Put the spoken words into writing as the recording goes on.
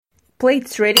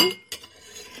Plates ready?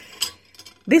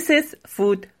 This is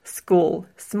Food School,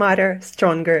 Smarter,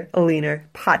 Stronger, Leaner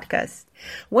podcast.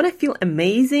 Want to feel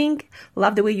amazing,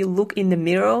 love the way you look in the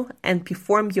mirror, and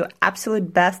perform your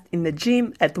absolute best in the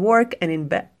gym, at work, and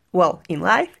in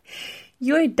life?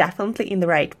 You're definitely in the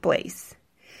right place.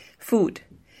 Food.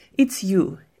 It's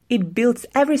you. It builds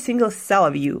every single cell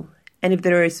of you. And if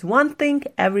there is one thing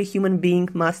every human being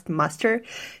must master,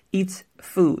 it's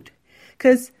food.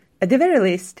 Because at the very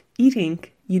least, eating,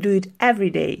 you do it every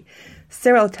day,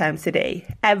 several times a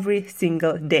day, every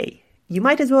single day. You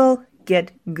might as well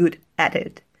get good at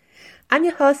it. I'm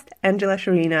your host, Angela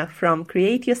Sharina from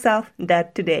Create Yourself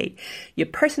That Today, your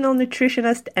personal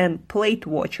nutritionist and plate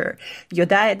watcher, your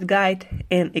diet guide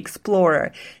and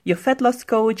explorer, your fat loss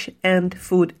coach and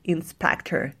food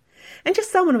inspector. And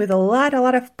just someone with a lot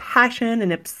of passion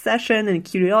and obsession and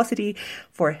curiosity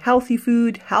for healthy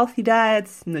food, healthy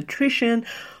diets, nutrition,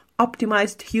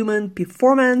 optimized human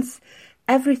performance,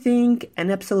 everything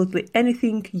and absolutely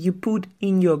anything you put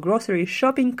in your grocery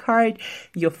shopping cart,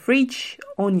 your fridge,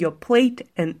 on your plate,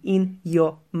 and in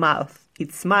your mouth.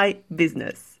 It's my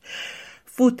business.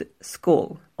 Food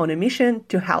School, on a mission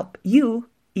to help you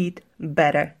eat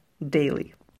better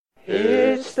daily.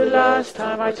 It's the last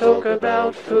time I talk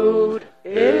about food.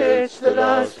 It's the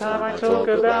last time I talk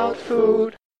about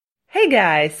food. Hey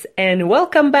guys, and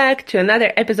welcome back to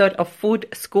another episode of Food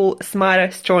School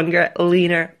Smarter, Stronger,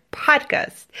 Leaner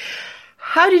podcast.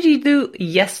 How did you do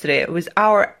yesterday with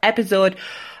our episode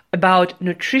about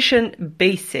nutrition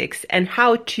basics and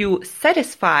how to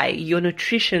satisfy your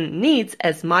nutrition needs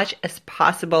as much as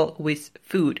possible with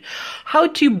food? How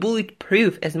to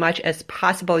bulletproof as much as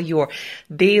possible your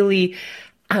daily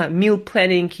meal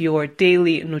planning, your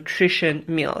daily nutrition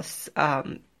meals.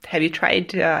 Have you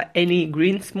tried any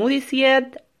green smoothies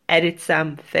yet? Added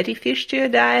some fatty fish to your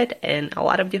diet and a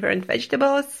lot of different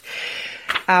vegetables?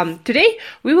 Today,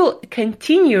 we will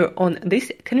continue on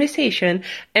this conversation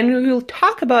and we will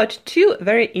talk about two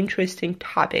very interesting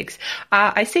topics.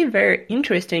 I say very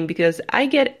interesting because I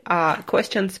get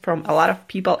questions from a lot of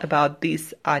people about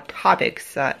these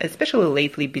topics, especially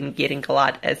lately been getting a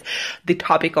lot as the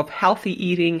topic of healthy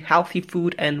eating, healthy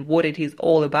food, and what it is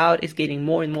all about is getting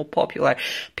more and more popular.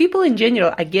 People in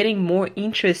general are getting more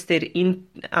interested in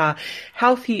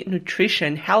healthy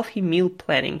nutrition, healthy meal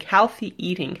planning, healthy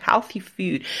eating, healthy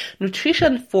food,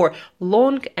 nutrition for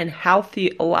long and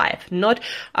healthy life.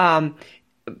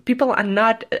 People are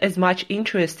not as much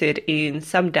interested in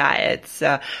some diets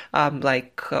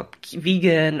like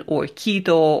vegan or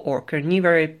keto or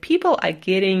carnivore. People are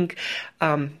getting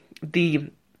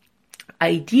the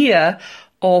idea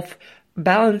of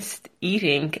balanced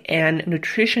eating and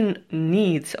nutrition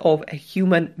needs of a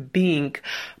human being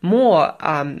more.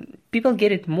 People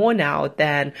get it more now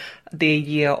than the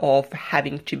idea of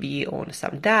having to be on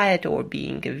some diet or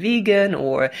being a vegan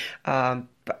or,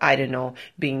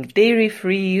 being dairy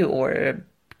free or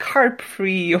carb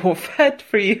free or fat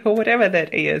free or whatever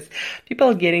that is. People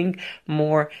are getting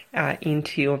more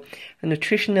into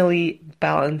nutritionally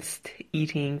balanced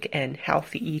eating and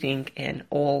healthy eating and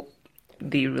all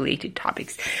the related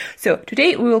topics. So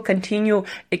today we will continue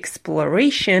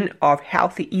exploration of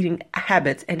healthy eating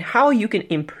habits and how you can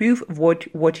improve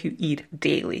what you eat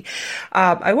daily.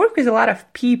 I work with a lot of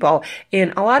people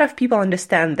and a lot of people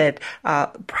understand that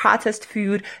processed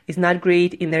food is not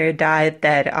great in their diet,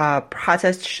 that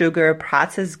processed sugar,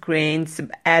 processed grains,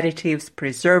 additives,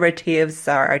 preservatives,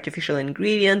 artificial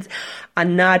ingredients are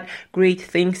not great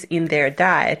things in their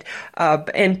diet.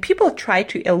 And people try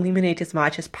to eliminate as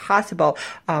much as possible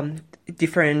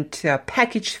different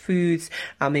packaged foods,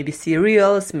 maybe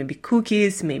cereals, maybe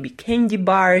cookies, maybe candy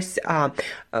bars,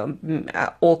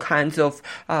 all kinds of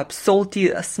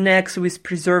salty snacks with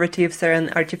preservatives and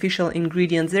artificial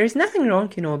ingredients. There is nothing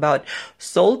wrong, about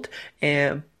salt.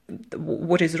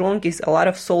 What is wrong is a lot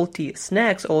of salty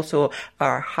snacks also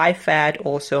are high fat,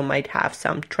 also might have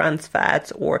some trans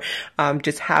fats or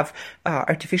just have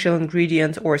artificial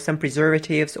ingredients or some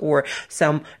preservatives or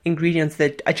some ingredients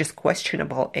that are just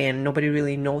questionable and nobody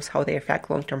really knows how they affect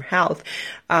long-term health.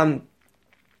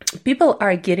 People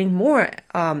are getting more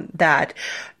that,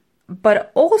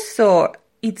 but also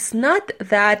it's not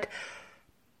that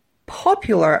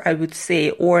popular, I would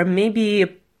say, or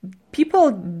maybe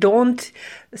people don't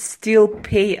still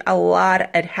pay a lot of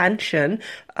attention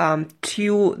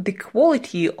to the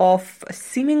quality of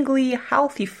seemingly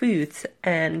healthy foods.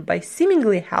 And by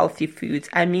seemingly healthy foods,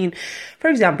 I mean, for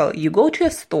example, you go to a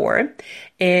store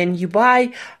and you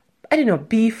buy,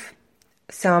 beef,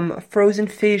 some frozen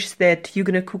fish that you're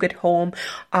gonna cook at home,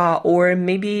 or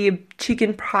maybe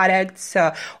chicken products,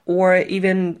 or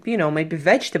even, maybe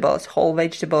vegetables, whole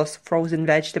vegetables, frozen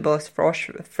vegetables,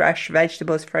 fresh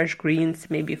vegetables, fresh greens,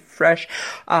 maybe fresh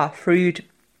fruit,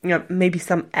 maybe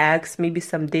some eggs, maybe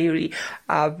some dairy.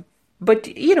 But,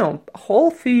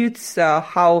 whole foods,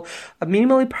 how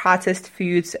minimally processed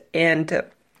foods, and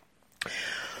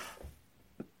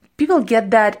people get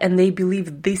that and they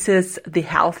believe this is the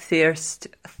healthiest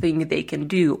thing they can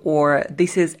do, or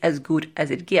this is as good as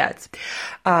it gets.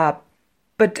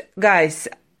 But guys,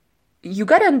 you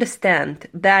gotta understand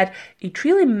that it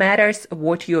really matters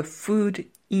what your food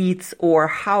eats or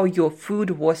how your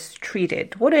food was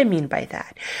treated. What do I mean by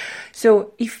that?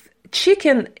 So if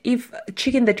chicken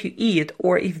that you eat,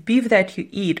 or if beef that you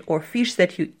eat, or fish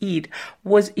that you eat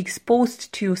was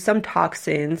exposed to some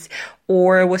toxins,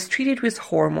 or was treated with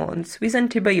hormones, with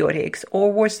antibiotics,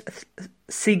 or was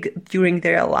sick during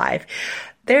their life,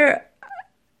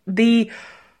 the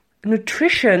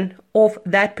nutrition of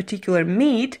that particular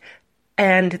meat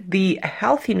and the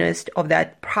healthiness of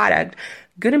that product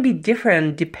going to be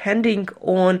different depending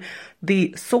on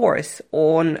the source,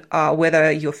 on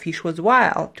whether your fish was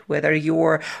wild, whether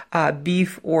your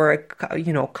beef or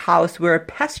cows were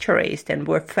pasture raised and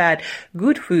were fed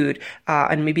good food,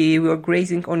 and maybe you were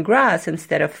grazing on grass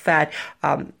instead of fed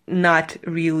not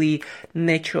really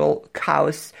natural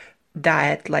cows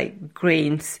diet like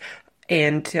grains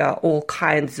and all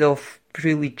kinds of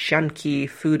really junky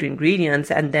food ingredients,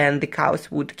 and then the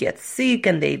cows would get sick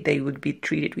and they would be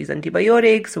treated with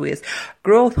antibiotics, with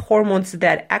growth hormones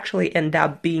that actually end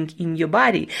up being in your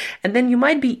body. And then you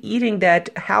might be eating that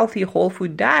healthy whole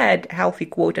food diet, healthy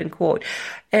quote unquote,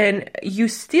 and you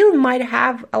still might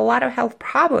have a lot of health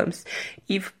problems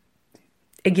if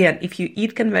you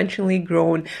eat conventionally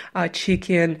grown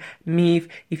chicken, meat,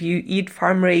 if you eat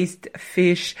farm-raised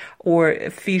fish, or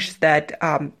fish that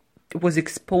was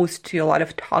exposed to a lot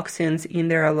of toxins in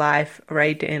their life,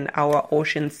 right? And our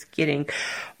oceans getting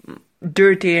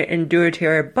dirtier and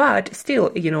dirtier, but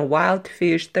still, wild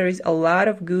fish, there is a lot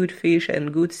of good fish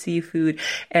and good seafood,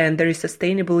 and there is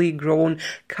sustainably grown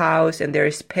cows, and there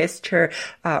is pasture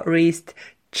raised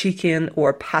chicken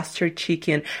or pastured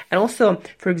chicken. And also,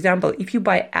 for example, if you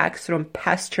buy eggs from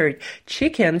pastured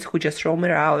chickens who just roam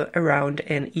around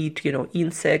and eat,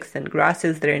 insects and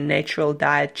grasses, their natural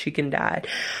diet, chicken diet,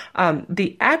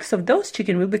 the eggs of those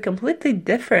chicken will be completely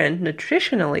different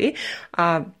nutritionally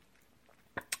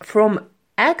from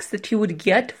eggs that you would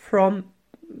get from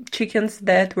chickens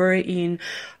that were in,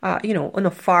 on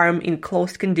a farm in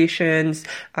closed conditions,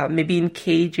 maybe in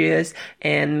cages,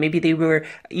 and maybe they were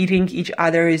eating each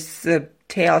other's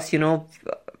tails,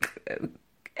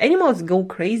 Animals go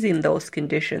crazy in those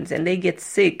conditions, and they get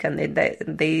sick, and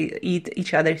they eat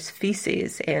each other's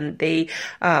feces, and they,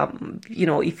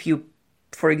 if you,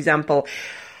 for example,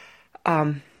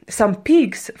 some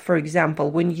pigs, for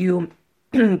example, when you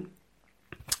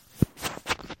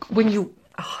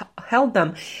held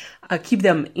them, keep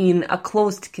them in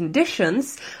closed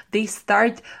conditions, they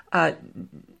start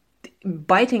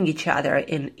biting each other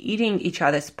and eating each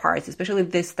other's parts, especially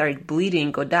if they start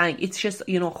bleeding or dying. It's just,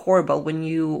 horrible. When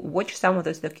you watch some of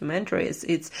those documentaries,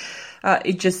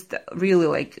 it just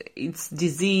really it's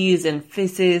disease and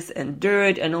feces and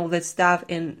dirt and all that stuff.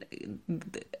 And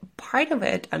part of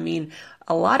it,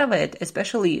 a lot of it,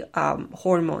 especially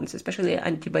hormones, especially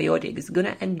antibiotics, is going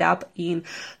to end up in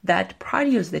that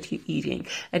produce that you're eating.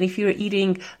 And if you're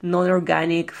eating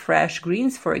non-organic fresh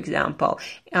greens, for example,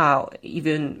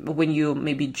 even when you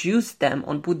maybe juice them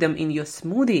and put them in your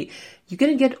smoothie, you're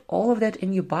going to get all of that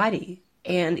in your body.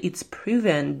 And it's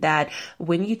proven that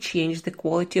when you change the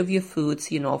quality of your foods,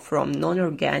 from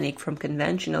non-organic, from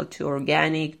conventional to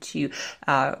organic, to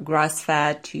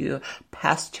grass-fed, to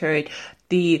pastured,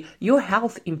 your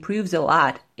health improves a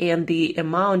lot, and the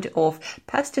amount of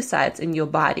pesticides in your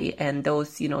body and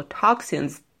those,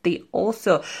 toxins, they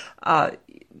also,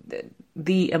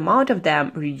 the amount of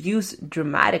them reduce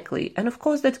dramatically. And of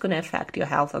course, that's going to affect your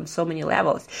health on so many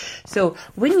levels. So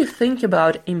when you think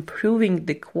about improving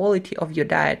the quality of your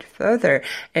diet further,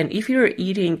 and if you're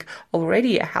eating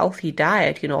already a healthy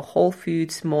diet, whole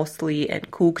foods mostly,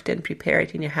 and cooked and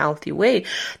prepared in a healthy way,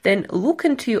 then look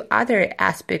into other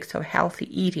aspects of healthy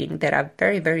eating that are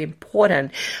very, very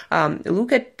important.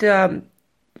 Look at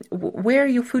where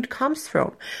your food comes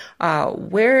from.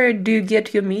 Where do you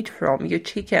get your meat from, your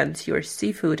chickens, your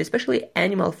seafood, especially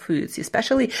animal foods,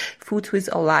 especially foods with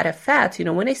a lot of fat.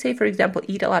 When I say, for example,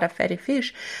 eat a lot of fatty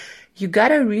fish, you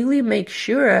gotta really make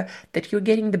sure that you're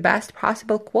getting the best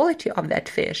possible quality of that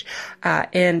fish.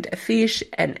 And fish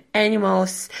and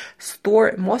animals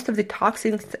store most of the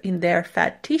toxins in their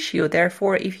fat tissue.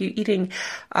 Therefore, if you're eating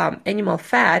animal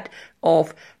fat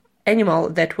of animal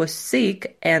that was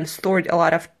sick and stored a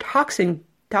lot of toxins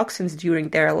during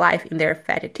their life in their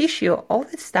fatty tissue, all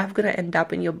that stuff gonna end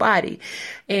up in your body,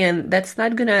 and that's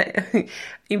not gonna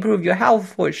improve your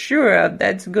health for sure.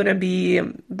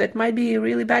 That might be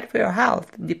really bad for your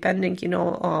health, depending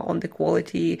on the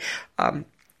quality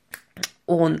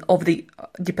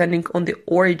depending on the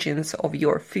origins of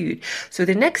your food. So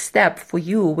the next step for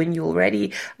you when you're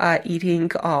already eating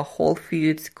whole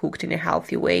foods cooked in a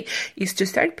healthy way is to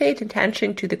start paying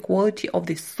attention to the quality of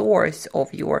the source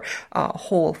of your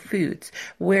whole foods,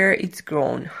 where it's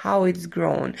grown, how it's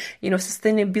grown.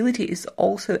 Sustainability is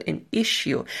also an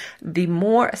issue. The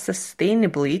more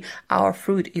sustainably our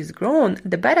food is grown,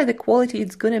 the better the quality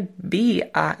it's going to be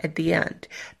at the end.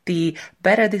 The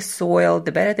better the soil,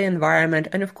 the better the environment,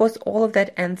 and of course all of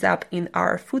that ends up in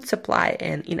our food supply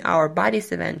and in our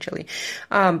bodies eventually.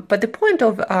 But the point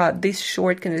of this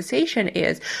short conversation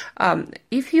is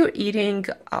if you're eating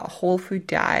a whole food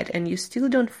diet and you still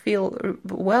don't feel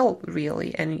well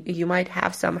really, and you might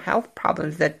have some health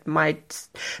problems that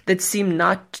seem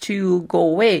not to go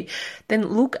away, then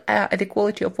look at the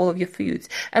quality of all of your foods,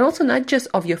 and also not just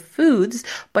of your foods,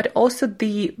 but also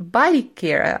the body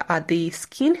care, the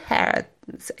skin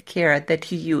care that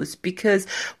you use, because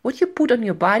what you put on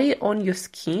your body, on your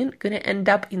skin, gonna end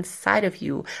up inside of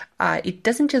you. It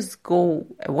doesn't just go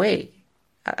away.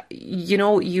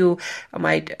 You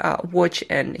might watch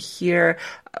and hear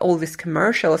all these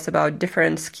commercials about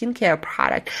different skincare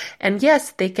products. And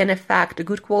yes, they can affect, a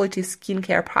good quality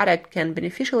skincare product can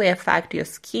beneficially affect your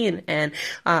skin and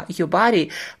your body.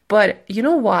 But you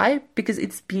know why? Because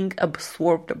it's being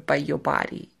absorbed by your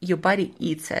body. Your body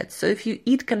eats it. So if you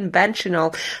eat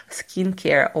conventional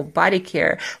skincare or body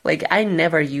care, like I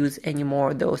never use any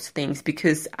more of those things,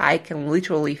 because I can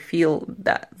literally feel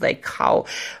that, like how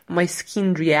my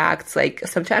skin reacts. Like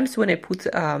sometimes when I put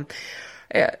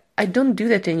I don't do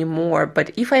that anymore,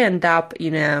 but if I end up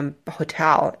in a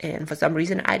hotel and for some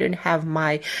reason I don't have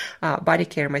my body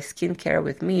care, my skin care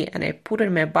with me, and I put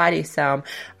on my body some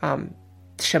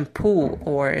shampoo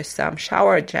or some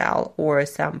shower gel or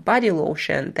some body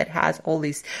lotion that has all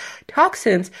these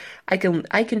toxins, I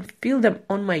can feel them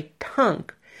on my tongue.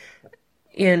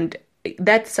 And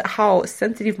that's how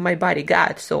sensitive my body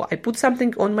got. So I put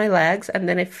something on my legs and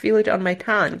then I feel it on my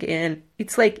tongue, and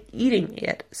it's like eating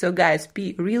it. So guys,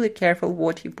 be really careful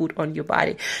what you put on your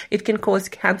body. It can cause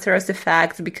cancerous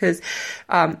effects because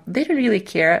they don't really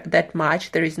care that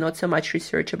much. There is not so much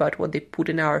research about what they put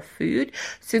in our food.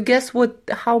 So guess what?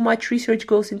 How much research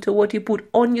goes into what you put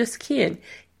on your skin?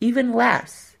 Even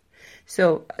less.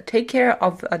 So take care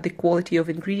of the quality of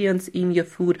ingredients in your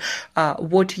food,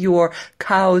 what your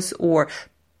cows or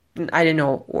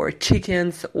or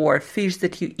chickens or fish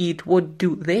that you eat, what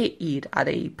do they eat? Are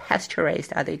they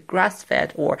pasteurized? Are they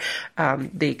grass-fed? Or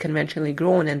they conventionally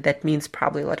grown? And that means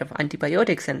probably a lot of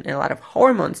antibiotics and a lot of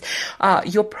hormones.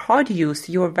 Your produce,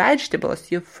 your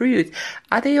vegetables, your fruits,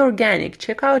 are they organic?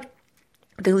 Check out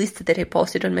the list that I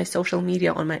posted on my social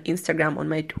media, on my Instagram, on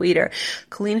my Twitter.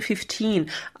 Clean 15,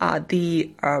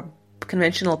 the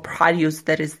conventional produce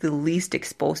that is the least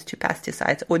exposed to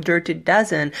pesticides, or Dirty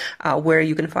Dozen, where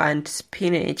you can find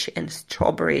spinach and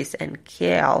strawberries and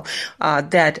kale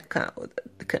that,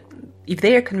 if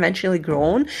they are conventionally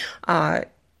grown,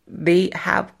 they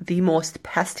have the most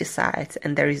pesticides,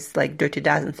 and there is like Dirty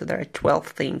Dozen, so there are 12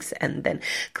 things, and then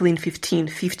Clean 15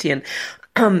 fruits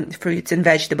and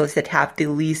vegetables that have the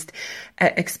least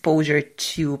exposure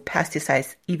to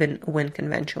pesticides, even when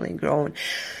conventionally grown.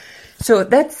 So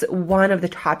that's one of the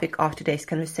topic of today's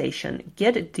conversation.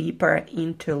 Get deeper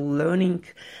into learning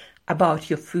about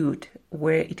your food,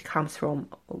 where it comes from,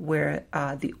 where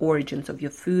the origins of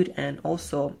your food, and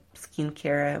also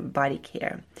skincare, body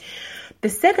care. The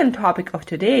second topic of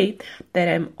today that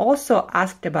I'm also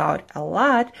asked about a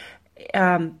lot,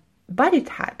 body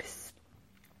types,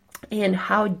 and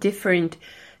how different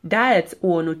diets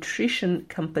or nutrition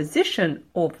composition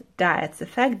of diets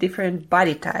affect different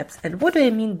body types. And what do I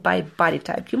mean by body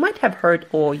type? You might have heard,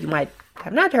 or you might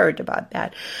have not heard about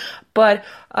that, but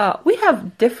we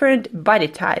have different body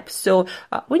types. So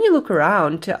when you look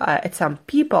around at some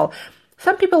people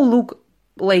look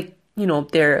like,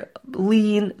 they're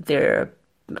lean, they're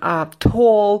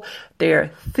tall,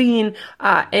 they're thin,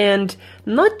 and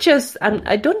not just,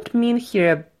 I don't mean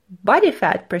here body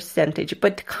fat percentage,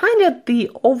 but kind of the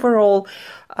overall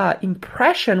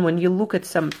impression when you look at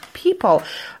some people.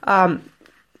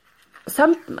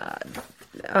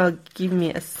 Give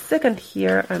me a second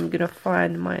here. I'm gonna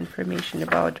find my information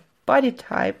about body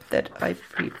type that I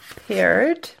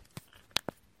prepared.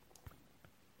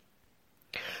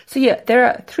 So yeah, there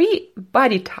are 3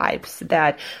 body types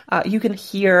that you can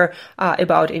hear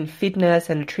about in fitness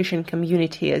and nutrition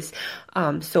communities.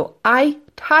 So I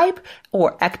type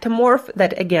or ectomorph,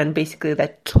 that again, basically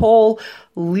that tall,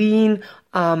 lean,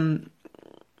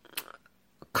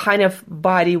 kind of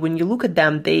body. When you look at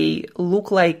them, they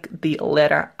look like the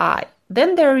letter I.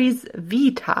 Then there is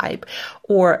V-type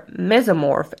or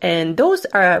mesomorph, and those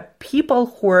are people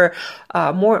who are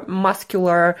more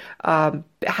muscular,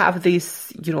 have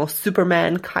this,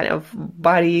 Superman kind of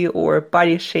body or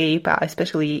body shape,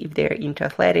 especially if they're into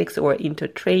athletics or into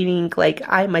training. Like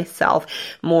I myself,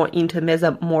 more into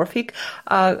mesomorphic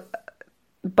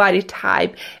body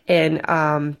type,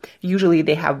 and usually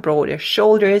they have broader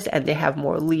shoulders and they have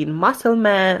more lean muscle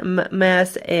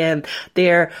mass, and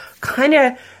they're kind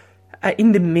of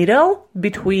in the middle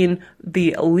between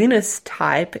the leanest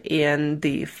type and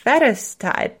the fattest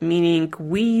type, meaning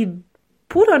we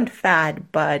put on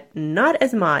fat, but not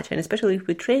as much. And especially if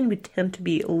we train, we tend to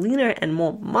be leaner and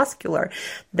more muscular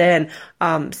than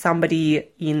somebody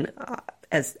in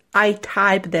as I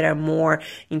type that are more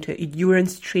into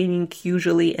endurance training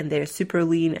usually, and they're super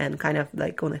lean and kind of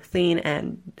like on a thin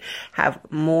and have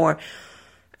more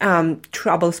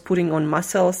troubles putting on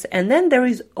muscles. And then there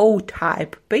is O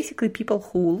type, basically people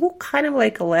who look kind of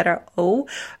like a letter O,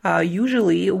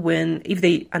 usually if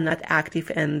they are not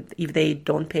active and if they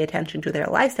don't pay attention to their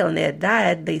lifestyle and their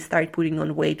diet, they start putting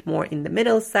on weight more in the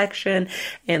middle section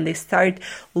and they start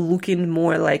looking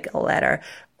more like a letter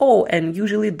O. And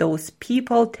usually those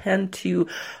people tend to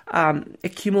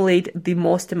accumulate the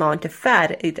most amount of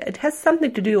fat. It has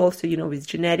something to do also, with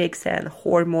genetics and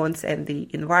hormones and the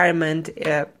environment.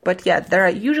 But yeah, there are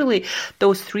usually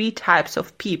those 3 types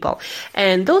of people.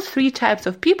 And those 3 types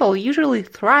of people usually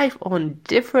thrive on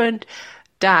different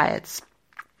diets.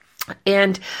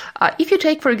 And if you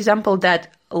take, for example,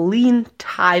 that lean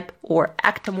type or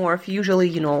ectomorph,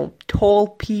 usually, tall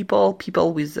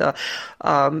people with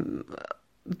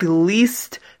the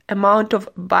least amount of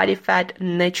body fat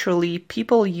naturally,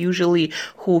 people usually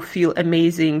who feel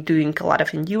amazing doing a lot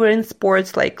of endurance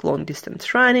sports like long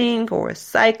distance running or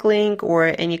cycling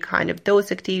or any kind of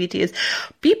those activities.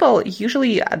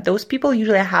 Those people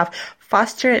usually have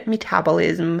faster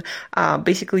metabolism.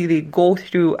 Basically, they go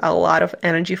through a lot of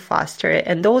energy faster.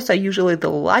 And those are usually the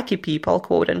lucky people,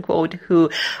 quote unquote, who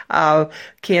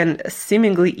can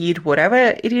seemingly eat whatever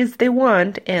it is they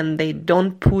want and they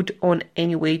don't put on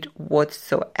any weight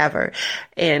whatsoever.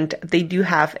 And they do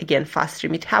have, again, faster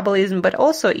metabolism, but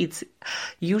also it's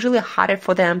usually harder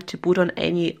for them to put on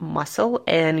any muscle.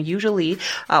 And usually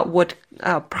what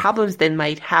problems they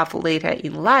might have later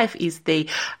in life is they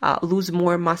lose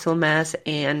more muscle mass,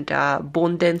 and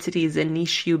bone density is an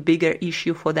issue, bigger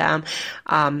issue for them.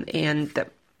 And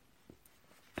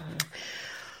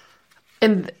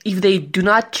if they do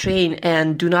not train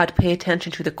and do not pay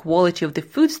attention to the quality of the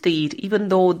foods they eat, even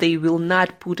though they will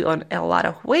not put on a lot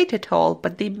of weight at all,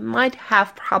 but they might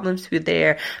have problems with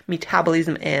their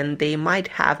metabolism and they might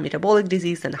have metabolic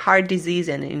disease and heart disease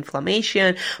and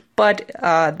inflammation, but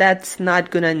that's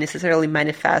not going to necessarily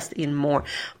manifest in more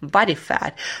body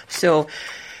fat. So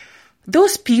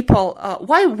those people,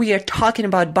 why we are talking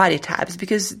about body types,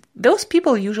 because those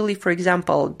people usually, for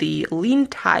example, the lean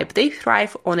type, they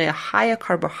thrive on a higher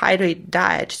carbohydrate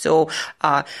diet. So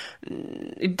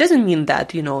it doesn't mean that,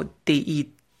 they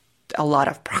eat a lot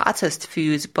of processed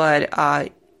foods,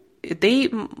 but they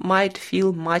might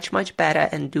feel much, much better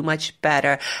and do much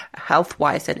better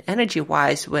health-wise and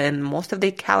energy-wise when most of their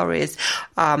calories,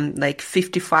 like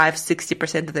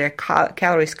 55-60% of their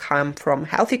calories come from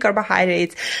healthy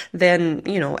carbohydrates, then,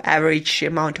 average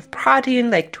amount of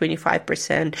protein, like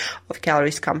 25% of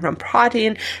calories come from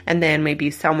protein, and then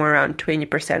maybe somewhere around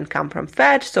 20% come from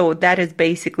fat. So that is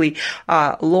basically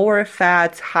lower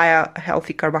fats, higher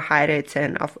healthy carbohydrates,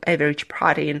 and of average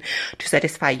protein to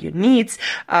satisfy your needs.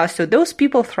 So those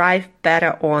people thrive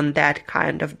better on that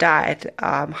kind of diet.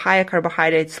 Higher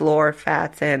carbohydrates, lower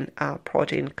fats, and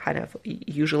protein kind of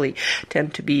usually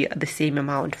tend to be the same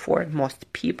amount for most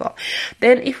people.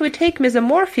 Then if we take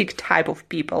mesomorphic type of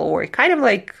people, or kind of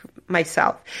like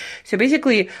myself, so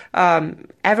basically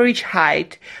average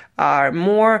height, are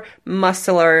more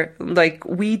muscular, like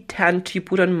we tend to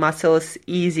put on muscles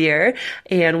easier.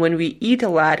 And when we eat a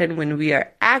lot and when we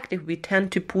are active, we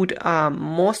tend to put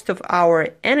most of our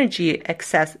energy,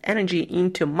 excess energy,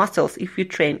 into muscles if we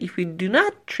train. If we do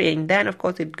not train, then of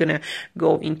course it's gonna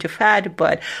go into fat,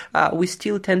 but we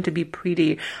still tend to be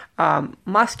pretty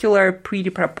muscular,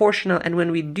 pretty proportional. And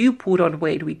when we do put on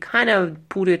weight, we kind of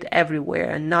put it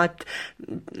everywhere, and not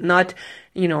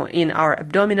in our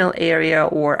abdominal area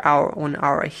or on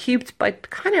our hips, but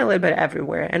kind of a little bit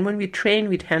everywhere. And when we train,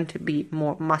 we tend to be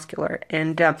more muscular.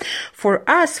 And for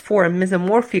us, for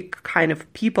mesomorphic kind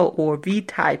of people or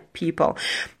V-type people,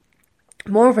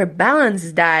 more of a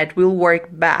balanced diet will work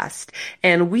best,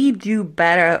 and we do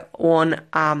better on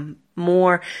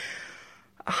more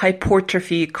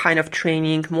hypertrophy kind of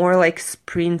training, more like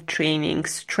sprint training,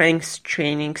 strength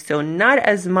training. So not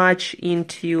as much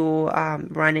into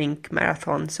running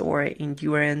marathons or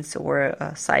endurance or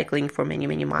cycling for many,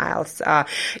 many miles.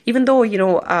 Even though,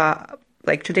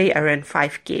 like today I ran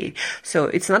 5K. So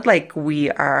it's not like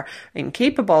we are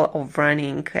incapable of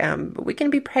running. We can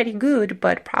be pretty good,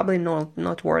 but probably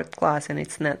not world class, and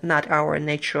it's not our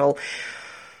natural,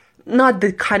 not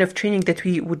the kind of training that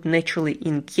we would naturally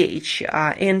engage.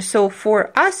 And so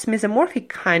for us mesomorphic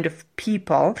kind of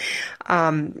people,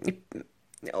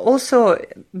 also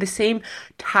the same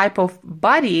type of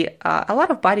body, a lot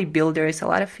of bodybuilders, a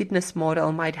lot of fitness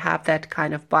model might have that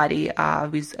kind of body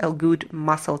with a good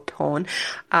muscle tone,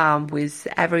 with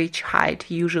average height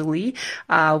usually,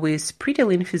 with pretty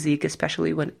lean physique,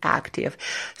 especially when active.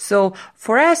 So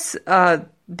for us,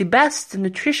 the best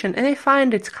nutrition, and I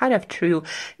find it's kind of true,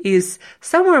 is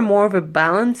somewhere more of a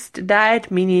balanced diet,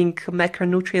 meaning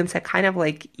macronutrients are kind of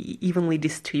like evenly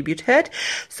distributed.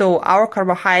 So our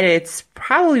carbohydrates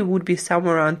probably would be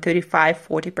somewhere around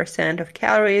 35-40% of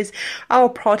calories. Our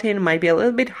protein might be a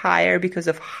little bit higher because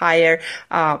of higher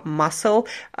muscle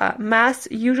mass,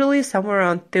 usually somewhere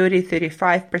around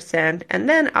 30-35%. And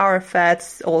then our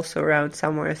fats also around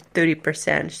somewhere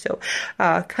 30%. So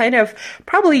kind of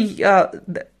probably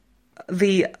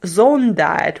the zone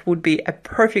diet would be a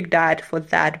perfect diet for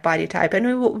that body type.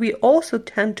 And we also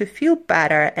tend to feel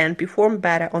better and perform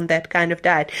better on that kind of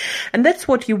diet. And that's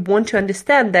what you want to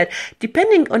understand, that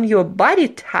depending on your body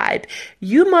type,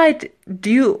 you might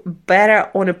do better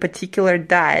on a particular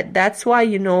diet. That's why,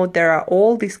 there are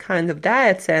all these kinds of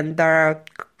diets, and there are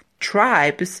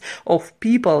tribes of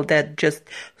people that just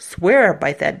swear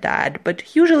by that diet,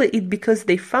 but usually it's because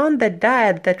they found that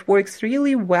diet that works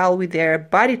really well with their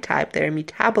body type, their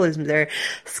metabolism, their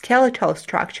skeletal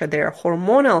structure, their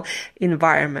hormonal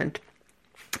environment.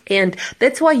 And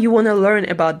that's why you want to learn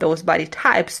about those body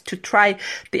types to try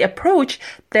the approach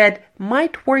that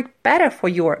might work better for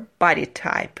your body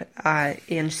type. And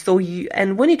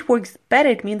when it works better,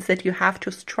 it means that you have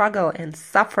to struggle and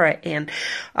suffer and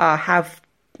have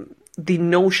the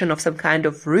notion of some kind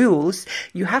of rules.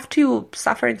 You have to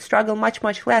suffer and struggle much,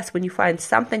 much less when you find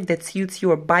something that suits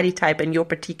your body type and your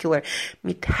particular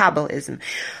metabolism.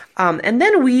 And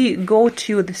then we go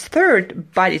to this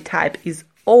third body type, is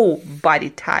O body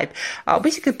type.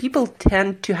 Basically, people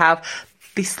tend to have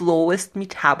the slowest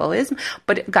metabolism.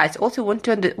 But guys, also want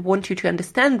you to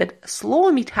understand that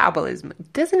slow metabolism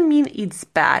doesn't mean it's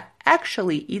bad.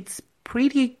 Actually, it's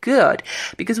pretty good,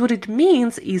 because what it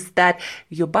means is that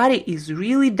your body is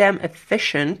really damn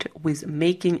efficient with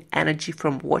making energy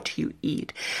from what you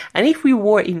eat. And if we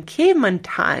were in caveman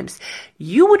times,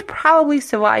 you would probably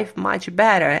survive much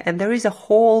better. And there is a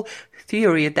whole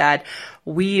theory that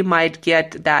we might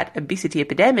get that obesity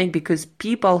epidemic because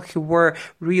people who were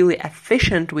really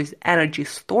efficient with energy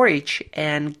storage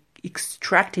and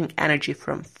extracting energy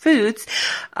from foods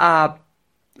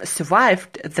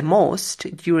survived the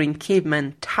most during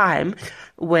caveman time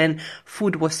when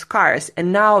food was scarce.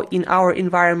 And now in our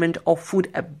environment of food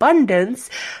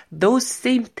abundance, those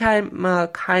same time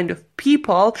kind of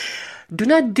people do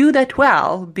not do that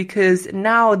well, because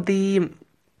now the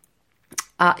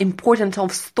importance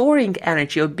of storing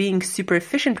energy, or being super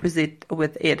efficient with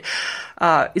it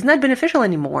is not beneficial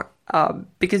anymore.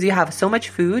 Because you have so much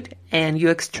food and you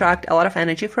extract a lot of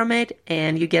energy from it,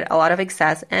 and you get a lot of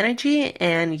excess energy,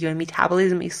 and your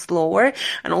metabolism is slower,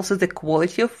 and also the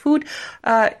quality of food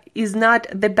is not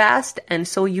the best. And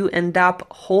so you end up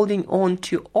holding on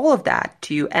to all of that,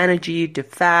 to energy, to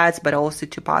fats, but also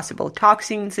to possible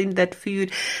toxins in that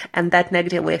food, and that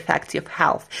negatively affects your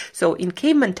health. So in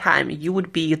caveman time, you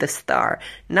would be the star.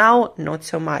 Now, not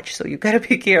so much. So you gotta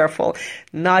be careful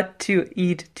not to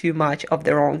eat too much of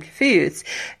the wrong foods.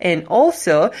 And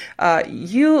also,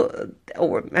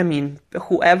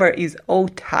 whoever is O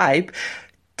type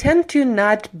tend to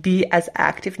not be as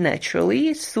active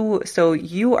naturally, so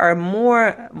you are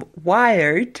more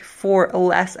wired for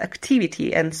less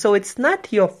activity, and so it's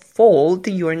not your fault.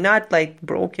 You're not like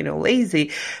broken or lazy.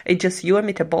 It's just your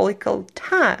metabolical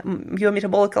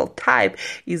type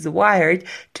is wired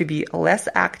to be less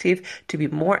active, to be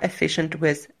more efficient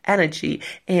with energy,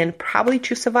 and probably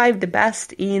to survive the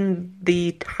best in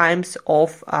the times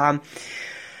of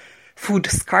food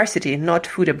scarcity, not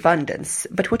food abundance.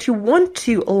 But what you want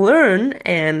to learn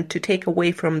and to take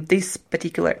away from this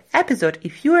particular episode,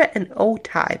 if you're an O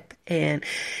type and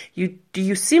you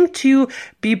seem to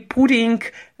be putting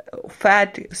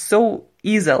fat so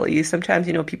easily. Sometimes,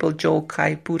 people joke,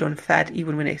 I put on fat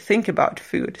even when I think about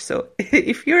food. So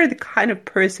if you're the kind of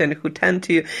person who tend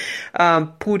to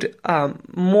put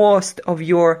most of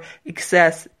your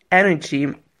excess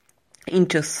energy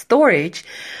into storage,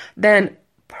 then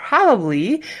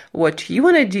probably what you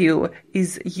want to do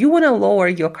is you want to lower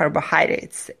your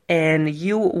carbohydrates and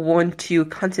you want to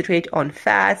concentrate on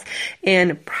fats,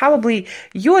 and probably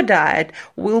your diet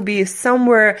will be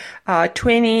somewhere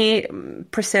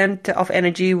 20% of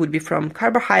energy would be from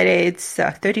carbohydrates,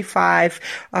 30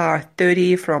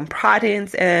 from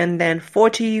proteins, and then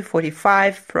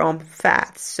 45 from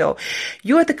fats. So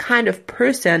you're the kind of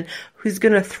person who's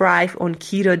going to thrive on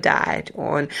keto diet,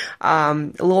 on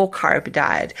low carb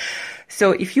diet.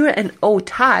 So if you're an O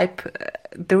type,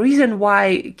 the reason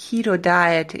why keto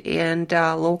diet and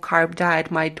low carb diet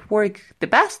might work the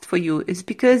best for you is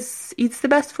because it's the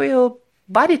best for your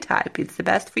body type. It's the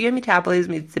best for your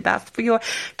metabolism. It's the best for your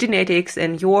genetics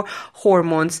and your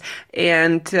hormones.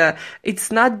 And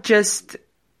it's not just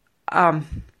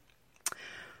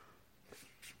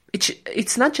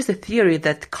it's not just a theory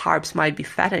that carbs might be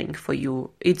fattening for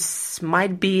you. It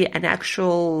might be an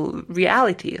actual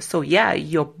reality. So yeah,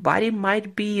 your body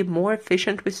might be more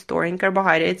efficient with storing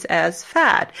carbohydrates as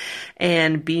fat,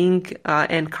 and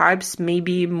and carbs may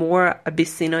be more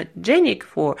obesogenic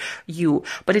for you.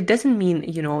 But it doesn't mean,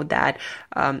 that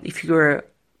if you're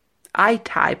I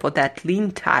type or that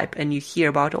lean type and you hear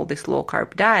about all these low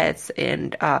carb diets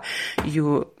and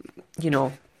you've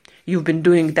been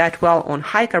doing that well on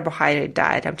high carbohydrate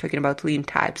diet, I'm talking about lean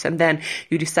types, and then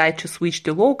you decide to switch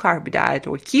to low carb diet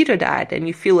or keto diet and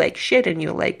you feel like shit and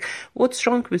you're like, what's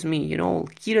wrong with me?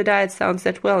 Keto diet sounds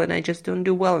that well and I just don't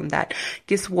do well in that.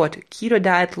 Guess what? Keto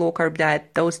diet, low carb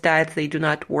diet, those diets, they do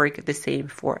not work the same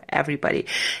for everybody.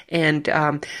 And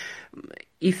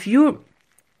if you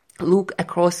look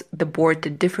across the board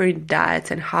at different diets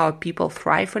and how people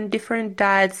thrive on different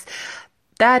diets,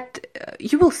 that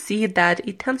you will see that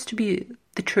it tends to be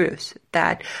the truth,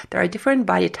 that there are different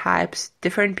body types,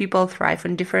 different people thrive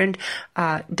on different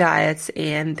diets,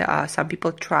 and some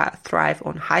people thrive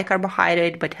on high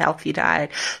carbohydrate but healthy diet.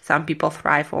 Some people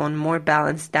thrive on more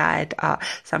balanced diet.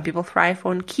 Some people thrive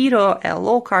on keto, a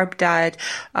low carb diet.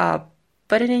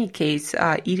 But in any case,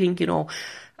 eating,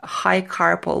 high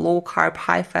carb or low carb,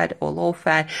 high fat or low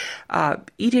fat,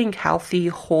 eating healthy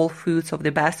whole foods of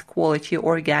the best quality,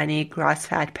 organic,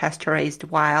 grass-fed, pasteurized,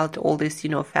 wild, all these,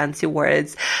 fancy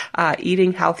words,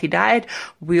 eating healthy diet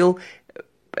will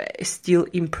still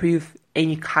improve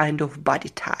any kind of body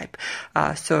type.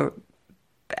 So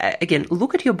again,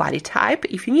 look at your body type.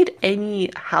 If you need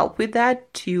any help with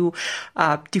that to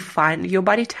define your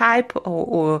body type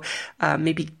or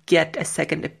maybe get a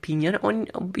second opinion on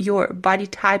your body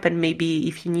type, and maybe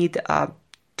if you need to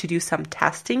do some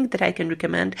testing that I can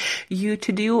recommend you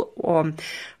to do on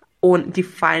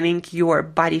defining your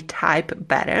body type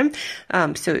better.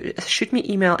 So shoot me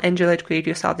email,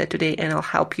 Angela@createyourself.today, and I'll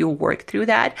help you work through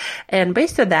that. And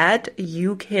based on that,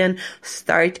 you can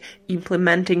start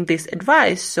implementing this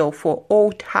advice. So for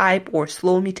O type or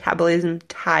slow metabolism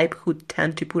type who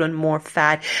tend to put on more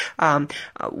fat,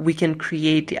 we can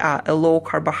create a low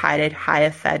carbohydrate,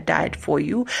 higher fat diet for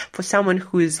you. For someone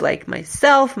who is like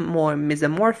myself, more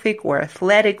mesomorphic or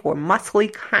athletic or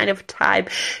muscly kind of type,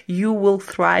 you will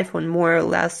thrive on more or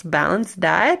less balanced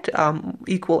diet,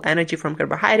 equal energy from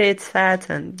carbohydrates, fats,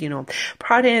 and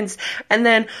proteins. And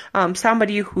then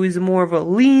somebody who is more of a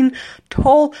lean,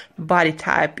 tall body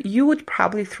type, you would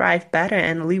probably thrive better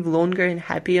and live longer and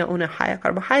happier on a higher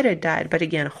carbohydrate diet. But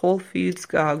again, whole foods,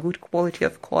 good quality,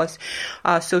 of course.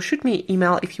 So shoot me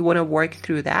email if you want to work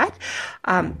through that.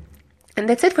 And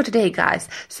that's it for today, guys.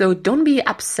 So don't be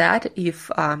upset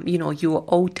if, you're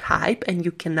O type and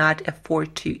you cannot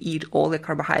afford to eat all the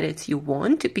carbohydrates you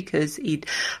want, because it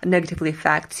negatively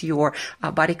affects your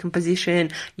body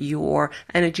composition, your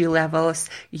energy levels,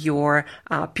 your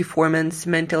performance,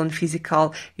 mental and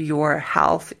physical, your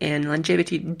health and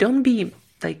longevity. Don't be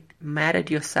mad at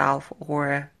yourself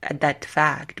or at that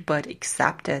fact, but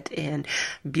accept it and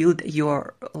build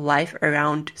your life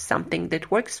around something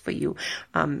that works for you.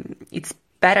 It's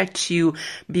better to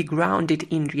be grounded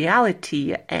in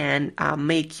reality and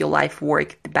make your life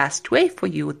work the best way for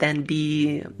you than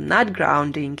be not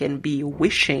grounding and be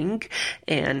wishing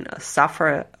and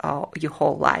suffer your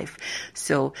whole life.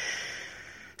 So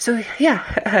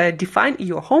yeah, define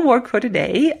your homework for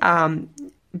today.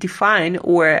 Define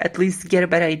or at least get a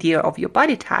better idea of your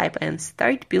body type and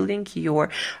start building your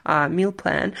meal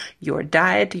plan, your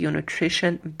diet, your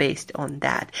nutrition based on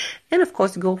that. And of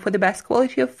course, go for the best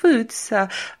quality of foods,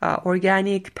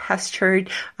 organic, pastured,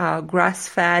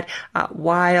 grass-fed,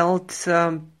 wild,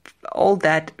 all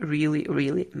that really,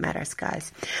 really matters,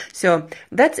 guys. So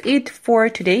that's it for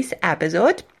today's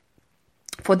episode.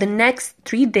 For the next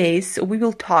 3 days, we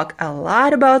will talk a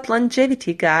lot about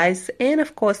longevity, guys. And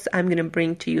of course, I'm going to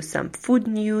bring to you some food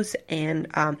news and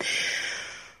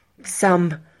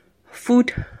some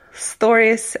food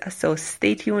stories. So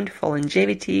stay tuned for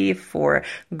longevity, for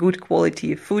good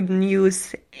quality food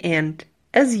news. And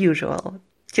as usual,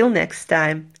 till next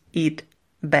time, eat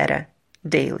better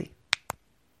daily.